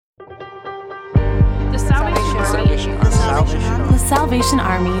Salvation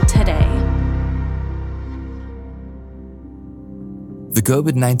Army today. The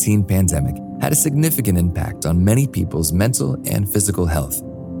COVID-19 pandemic had a significant impact on many people's mental and physical health.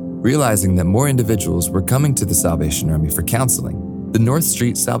 Realizing that more individuals were coming to the Salvation Army for counseling, the North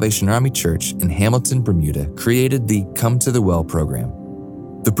Street Salvation Army Church in Hamilton, Bermuda, created the Come to the Well program.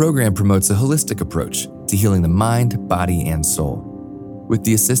 The program promotes a holistic approach to healing the mind, body, and soul. With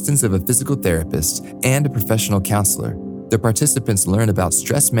the assistance of a physical therapist and a professional counselor, the participants learn about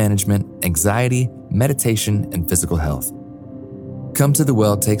stress management, anxiety, meditation, and physical health. Come to the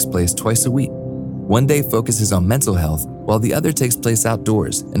Well takes place twice a week. One day focuses on mental health, while the other takes place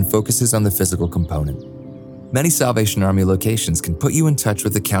outdoors and focuses on the physical component. Many Salvation Army locations can put you in touch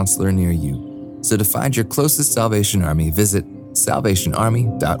with a counselor near you. So to find your closest Salvation Army, visit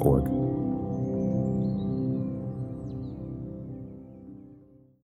salvationarmy.org.